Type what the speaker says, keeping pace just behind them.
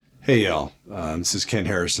Hey y'all, this is Ken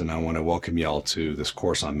Harrison. I want to welcome y'all to this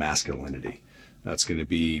course on masculinity. That's going to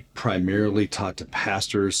be primarily taught to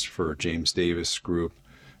pastors for James Davis group.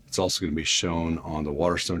 It's also going to be shown on the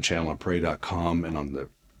Waterstone channel on pray.com and on the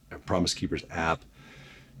Promise Keepers app.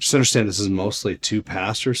 Just understand this is mostly to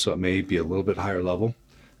pastors, so it may be a little bit higher level.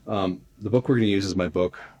 The book we're going to use is my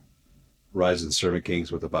book, Rise of the Servant Kings,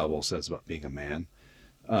 What the Bible Says About Being a Man.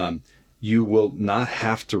 You will not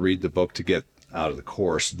have to read the book to get out of the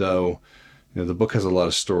course, though. The book has a lot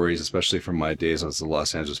of stories, especially from my days as a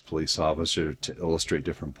Los Angeles police officer, to illustrate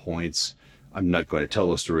different points. I'm not going to tell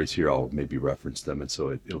those stories here. I'll maybe reference them, and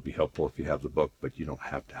so it'll be helpful if you have the book, but you don't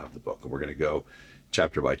have to have the book. And we're going to go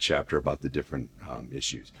chapter by chapter about the different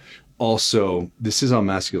issues. Also, this is on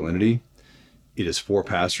masculinity. It is for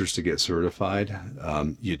pastors to get certified.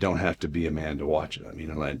 You don't have to be a man to watch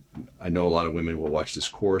it. I know a lot of women will watch this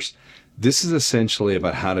course. This is essentially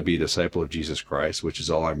about how to be a disciple of Jesus Christ, which is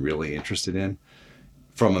all I'm really interested in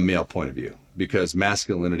from a male point of view, because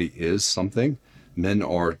masculinity is something. Men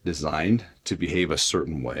are designed to behave a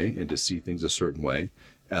certain way and to see things a certain way,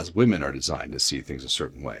 as women are designed to see things a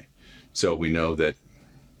certain way. So we know that,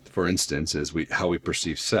 for instance, how we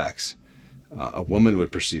perceive sex. A woman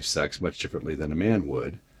would perceive sex much differently than a man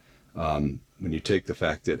would. When you take the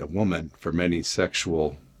fact that a woman, for many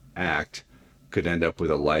sexual act, could end up with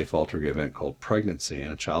a life-altering event called pregnancy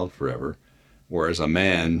and a child forever, whereas a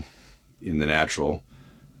man, in the natural,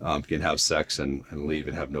 can have sex and leave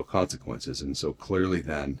and have no consequences. And so clearly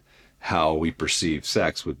then, how we perceive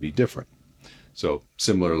sex would be different. So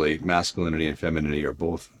similarly, masculinity and femininity are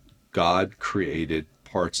both God-created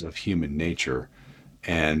parts of human nature.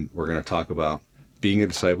 And we're going to talk about being a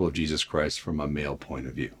disciple of Jesus Christ from a male point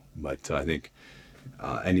of view. But I think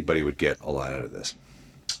anybody would get a lot out of this.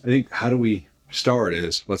 I think how do we start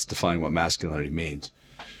is, let's define what masculinity means.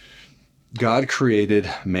 God created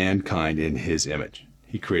mankind in his image.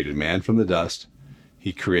 He created man from the dust.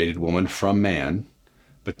 He created woman from man.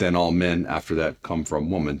 But then all men after that come from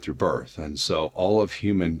woman through birth. And so all of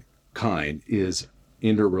humankind is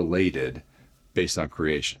interrelated based on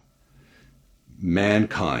creation.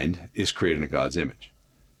 Mankind is created in God's image.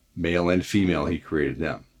 Male and female, he created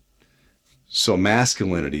them. So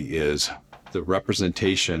masculinity is the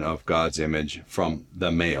representation of God's image from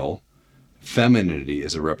the male. Femininity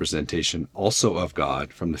is a representation also of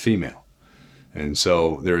God from the female. And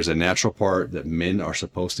so there is a natural part that men are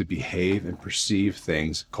supposed to behave and perceive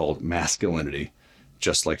things called masculinity,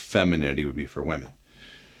 just like femininity would be for women.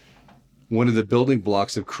 One of the building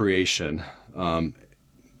blocks of creation,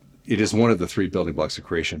 it is one of the three building blocks of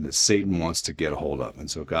creation that Satan wants to get a hold of.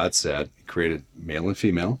 And so God said, he created male and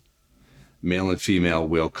female. Male and female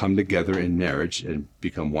will come together in marriage and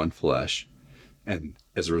become one flesh. And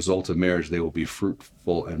as a result of marriage, they will be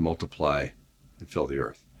fruitful and multiply and fill the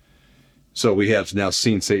earth. So we have now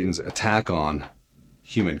seen Satan's attack on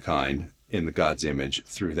humankind in the God's image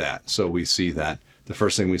through that. So we see that the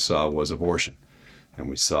first thing we saw was abortion. And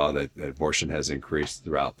we saw that abortion has increased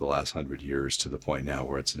throughout the last 100 years to the point now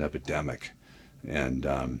where it's an epidemic. And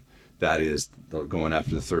that is going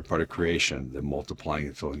after the third part of creation, the multiplying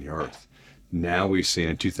and filling the earth. Now we've seen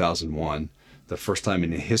in 2001, the first time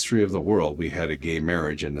in the history of the world, we had a gay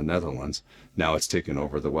marriage in the Netherlands. Now it's taken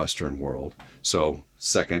over the Western world. So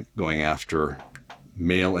second, going after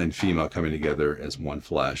male and female coming together as one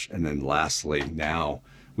flesh. And then lastly, now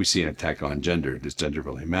we see an attack on gender. Does gender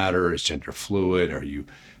really matter? Is gender fluid? Are you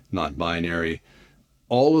non-binary?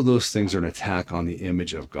 All of those things are an attack on the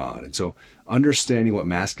image of God. And so understanding what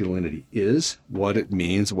masculinity is, what it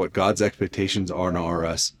means, what God's expectations are in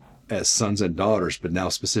us as sons and daughters, but now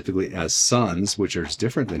specifically as sons, which is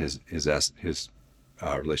different than his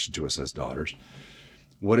relation to us as daughters.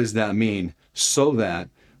 What does that mean? So that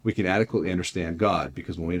we can adequately understand God,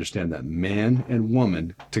 because when we understand that man and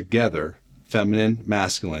woman together, feminine,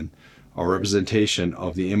 masculine, are a representation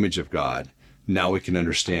of the image of God, now we can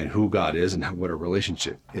understand who God is and what our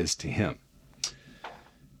relationship is to him.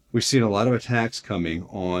 We've seen a lot of attacks coming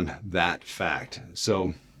on that fact.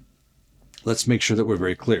 So let's make sure that we're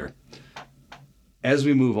very clear. As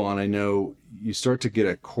we move on, I know you start to get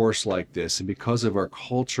a course like this, and because of our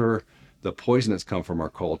culture, the poison that's come from our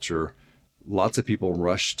culture, lots of people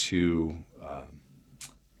rush to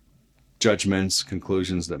judgments,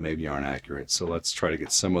 conclusions that maybe aren't accurate. So let's try to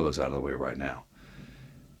get some of those out of the way right now.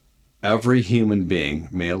 Every human being,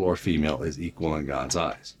 male or female, is equal in God's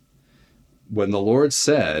eyes. When the Lord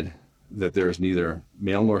said that there is neither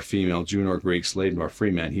male nor female, Jew nor Greek, slave nor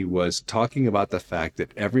free man, he was talking about the fact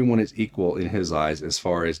that everyone is equal in his eyes as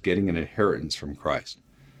far as getting an inheritance from Christ.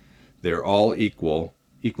 They're all equal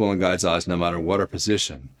in God's eyes, no matter what our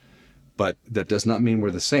position. but that does not mean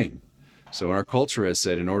we're the same. So our culture has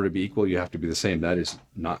said in order to be equal, you have to be the same. That is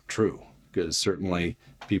not true, because certainly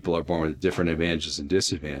people are born with different advantages and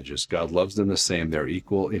disadvantages. God loves them the same. They're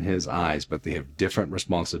equal in his eyes, but they have different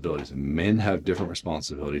responsibilities. And men have different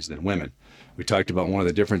responsibilities than women. We talked about one of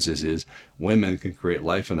the differences is women can create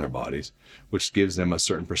life in their bodies, which gives them a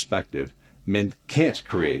certain perspective. Men can't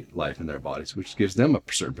create life in their bodies, which gives them a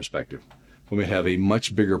certain perspective. Women have a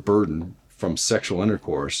much bigger burden from sexual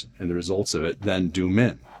intercourse and the results of it than do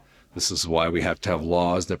men. This is why we have to have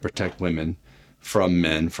laws that protect women from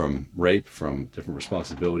men, from rape, from different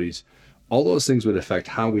responsibilities. All those things would affect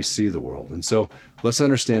how we see the world. And so let's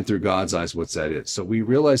understand through God's eyes what that is. So we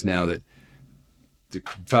realize now that the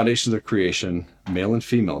foundations of creation, male and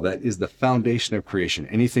female, that is the foundation of creation.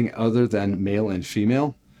 Anything other than male and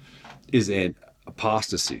female is an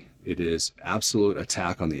apostasy. It is absolute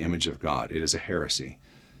attack on the image of God. It is a heresy.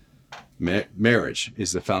 Marriage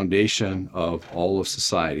is the foundation of all of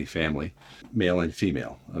society, family, male and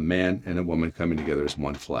female. A man and a woman coming together as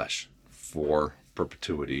one flesh for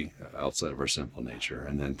perpetuity outside of our sinful nature.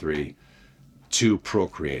 And then 3, to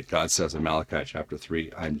procreate. God says in Malachi chapter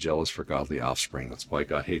 3, I'm jealous for godly offspring. That's why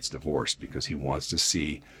God hates divorce, because he wants to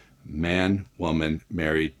see man, woman,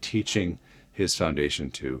 married, teaching his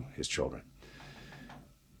foundation to his children.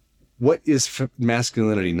 What is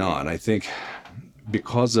masculinity not? I think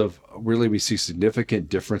because of really we see significant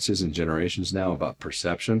differences in generations now about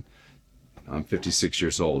perception. I'm 56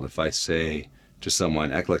 years old. If I say to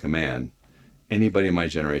someone, act like a man, anybody in my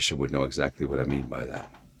generation would know exactly what I mean by that.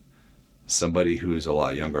 Somebody who's a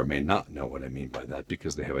lot younger may not know what I mean by that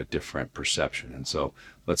because they have a different perception. And so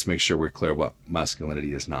let's make sure we're clear what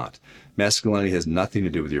masculinity is not. Masculinity has nothing to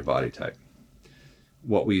do with your body type.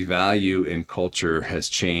 What we value in culture has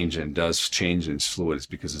changed and does change and is fluid. It's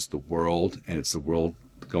because it's the world, and it's the world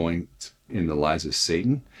going in the lives of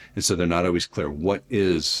Satan. And so they're not always clear what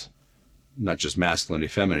is not just masculinity,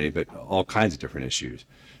 femininity, but all kinds of different issues.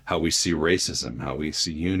 How we see racism, how we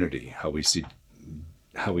see unity, how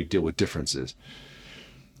we deal with differences.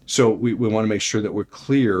 So we want to make sure that we're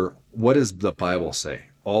clear. What does the Bible say?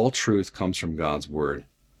 All truth comes from God's word,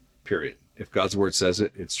 period. If God's word says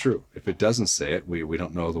it, it's true. If it doesn't say it, we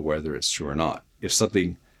don't know whether it's true or not. If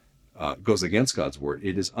something goes against God's word,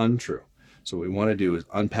 it is untrue. So what we want to do is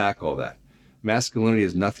unpack all that. Masculinity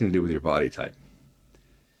has nothing to do with your body type.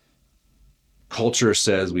 Culture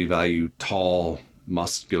says we value tall,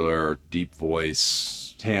 muscular, deep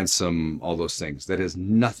voice, handsome, all those things. That has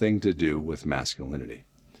nothing to do with masculinity.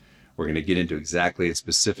 We're going to get into exactly and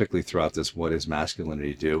specifically throughout this, what does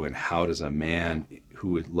masculinity do, and how does a man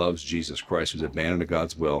who loves Jesus Christ, who's abandoned to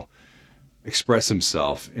God's will, express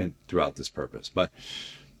himself throughout this purpose. But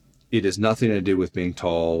it has nothing to do with being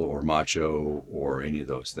tall or macho or any of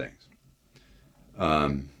those things.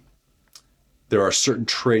 There are certain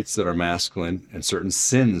traits that are masculine and certain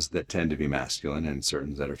sins that tend to be masculine and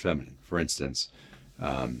certain that are feminine. For instance,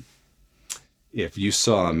 if you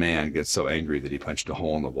saw a man get so angry that he punched a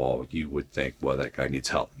hole in the wall, you would think, well, that guy needs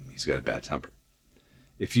help. He's got a bad temper.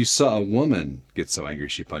 If you saw a woman get so angry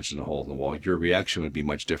she punched in a hole in the wall, your reaction would be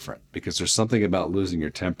much different, because there's something about losing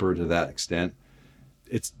your temper to that extent.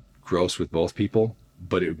 It's gross with both people,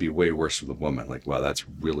 but it would be way worse with a woman. Like, wow, that's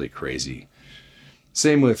really crazy.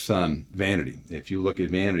 Same with vanity. If you look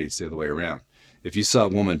at vanity, it's the other way around. If you saw a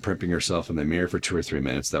woman primping herself in the mirror for 2 or 3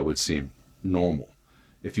 minutes, that would seem normal.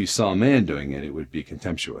 If you saw a man doing it, it would be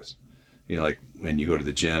contemptuous. You know, like when you go to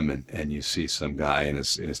the gym and you see some guy in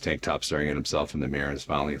his tank top staring at himself in the mirror and is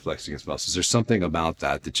finally flexing his muscles. There's something about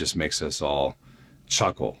that just makes us all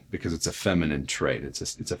chuckle, because it's a feminine trait.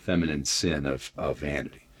 It's a feminine sin of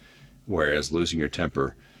vanity. Whereas losing your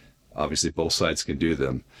temper, obviously both sides can do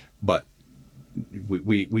them, but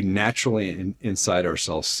we naturally inside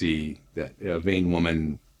ourselves see that a vain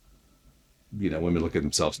woman, women look at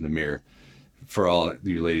themselves in the mirror. For all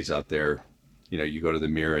you ladies out there, you go to the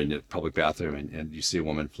mirror in the public bathroom and you see a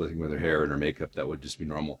woman flirting with her hair and her makeup, that would just be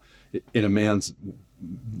normal. In a man's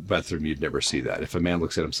bathroom, you'd never see that. If a man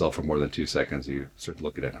looks at himself for more than 2 seconds, you start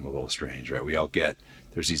looking at him a little strange, right? We all get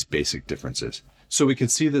there's these basic differences. So we can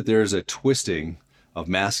see that there's a twisting of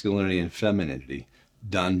masculinity and femininity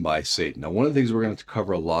done by Satan. Now, one of the things we're going to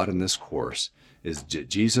cover a lot in this course is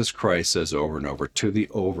Jesus Christ says over and over, to the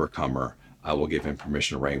overcomer, I will give him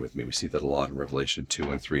permission to reign with me. We see that a lot in Revelation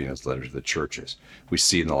 2 and 3 in his letter to the churches. We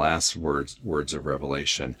see in the last words of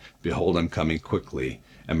Revelation, behold, I'm coming quickly,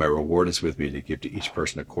 and my reward is with me to give to each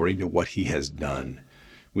person according to what he has done.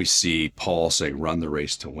 We see Paul saying, run the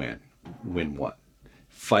race to win. Win what?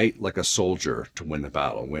 Fight like a soldier to win the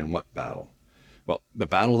battle. Win what battle? Well, the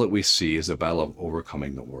battle that we see is a battle of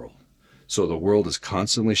overcoming the world. So the world is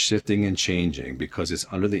constantly shifting and changing because it's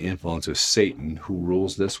under the influence of Satan, who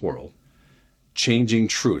rules this world, changing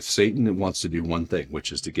truth. Satan wants to do one thing,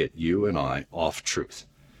 which is to get you and I off truth.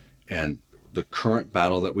 And the current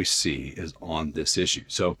battle that we see is on this issue.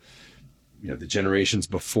 So, the generations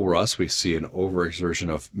before us, we see an overexertion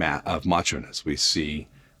of macho-ness. We see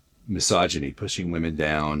misogyny, pushing women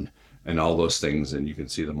down, and all those things, and you can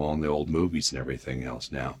see them all in the old movies and everything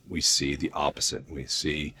else now. We see the opposite. We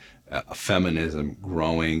see a feminism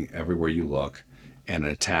growing everywhere you look, and an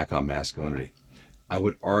attack on masculinity. I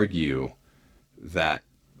would argue that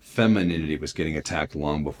femininity was getting attacked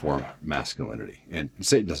long before masculinity. And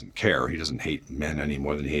Satan doesn't care. He doesn't hate men any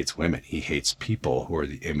more than he hates women. He hates people who are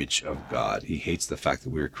the image of God. He hates the fact that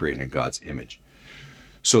we were created in God's image.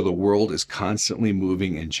 So the world is constantly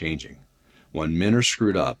moving and changing. When men are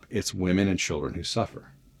screwed up, it's women and children who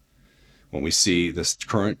suffer. When we see this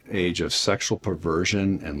current age of sexual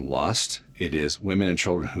perversion and lust, it is women and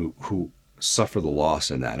children who suffer the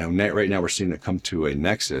loss in that. And right now we're seeing it come to a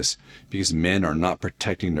nexus because men are not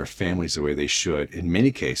protecting their families the way they should in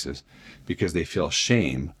many cases because they feel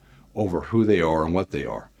shame over who they are and what they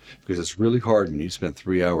are. Because it's really hard when you spend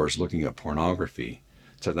 3 hours looking at pornography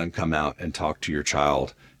to then come out and talk to your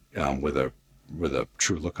child with a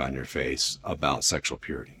true look on your face about sexual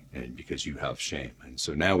purity, and because you have shame. And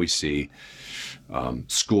so now we see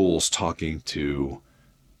schools talking to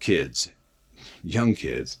kids, young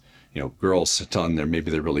kids, girls telling them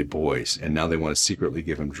maybe they're really boys, and now they want to secretly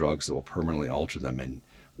give them drugs that will permanently alter them,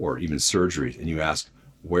 or even surgery. And you ask,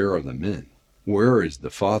 where are the men? Where is the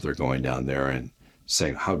father going down there and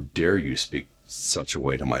saying, how dare you speak such a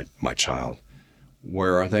way to my child?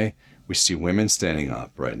 Where are they? We see women standing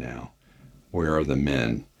up right now. Where are the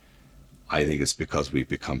men? I think it's because we've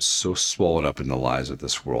become so swallowed up in the lies of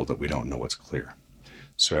this world that we don't know what's clear.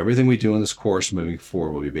 So everything we do in this course moving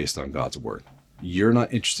forward will be based on God's word. You're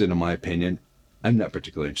not interested in my opinion. I'm not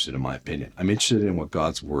particularly interested in my opinion. I'm interested in what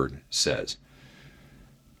God's word says.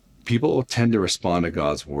 People tend to respond to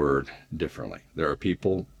God's word differently. There are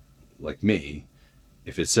people like me,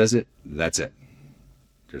 if it says it, that's it.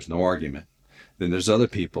 There's no argument. Then there's other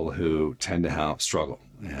people who tend to struggle.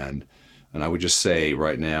 And I would just say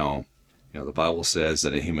right now, the Bible says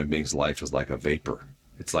that a human being's life is like a vapor.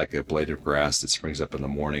 It's like a blade of grass that springs up in the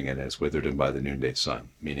morning and is withered in by the noonday sun,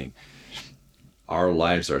 meaning our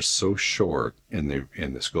lives are so short in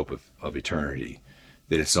the scope of eternity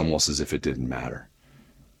that it's almost as if it didn't matter.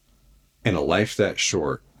 In a life that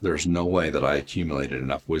short, there's no way that I accumulated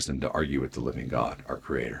enough wisdom to argue with the living God, our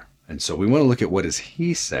creator. And so we want to look at what does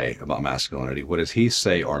he say about masculinity? What does he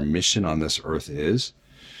say our mission on this earth is?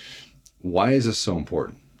 Why is this so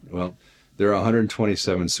important? Well, there are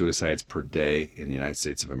 127 suicides per day in the United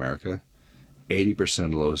States of America. 80%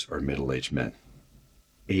 of those are middle-aged men.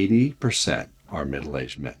 80% are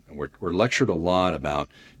middle-aged men. And we're lectured a lot about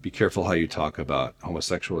be careful how you talk about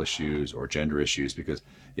homosexual issues or gender issues because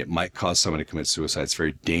it might cause someone to commit suicide. It's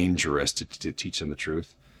very dangerous to teach them the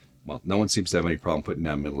truth. Well, no one seems to have any problem putting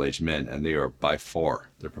down middle-aged men, and they are by far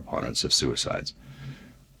the preponderance of suicides.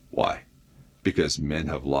 Why? Because men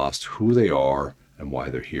have lost who they are and why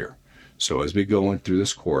they're here. So as we go in through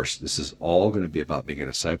this course, this is all going to be about being a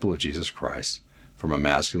disciple of Jesus Christ from a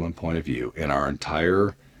masculine point of view. And our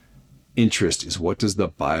entire interest is what does the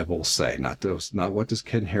Bible say? Not what does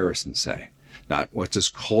Ken Harrison say? Not what does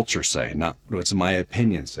culture say? Not what's my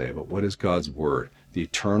opinion say? But what is God's word? The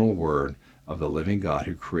eternal word of the living God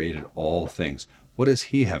who created all things. What does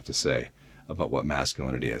he have to say about what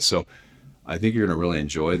masculinity is? So I think you're going to really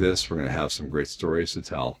enjoy this. We're going to have some great stories to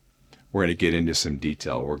tell. We're going to get into some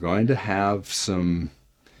detail. We're going to have some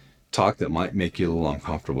talk that might make you a little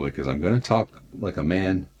uncomfortable because I'm going to talk like a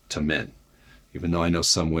man to men. Even though I know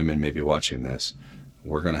some women may be watching this,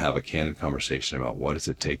 we're going to have a candid conversation about what does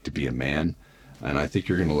it take to be a man. And I think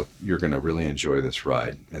you're going to really enjoy this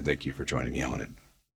ride. And thank you for joining me on it.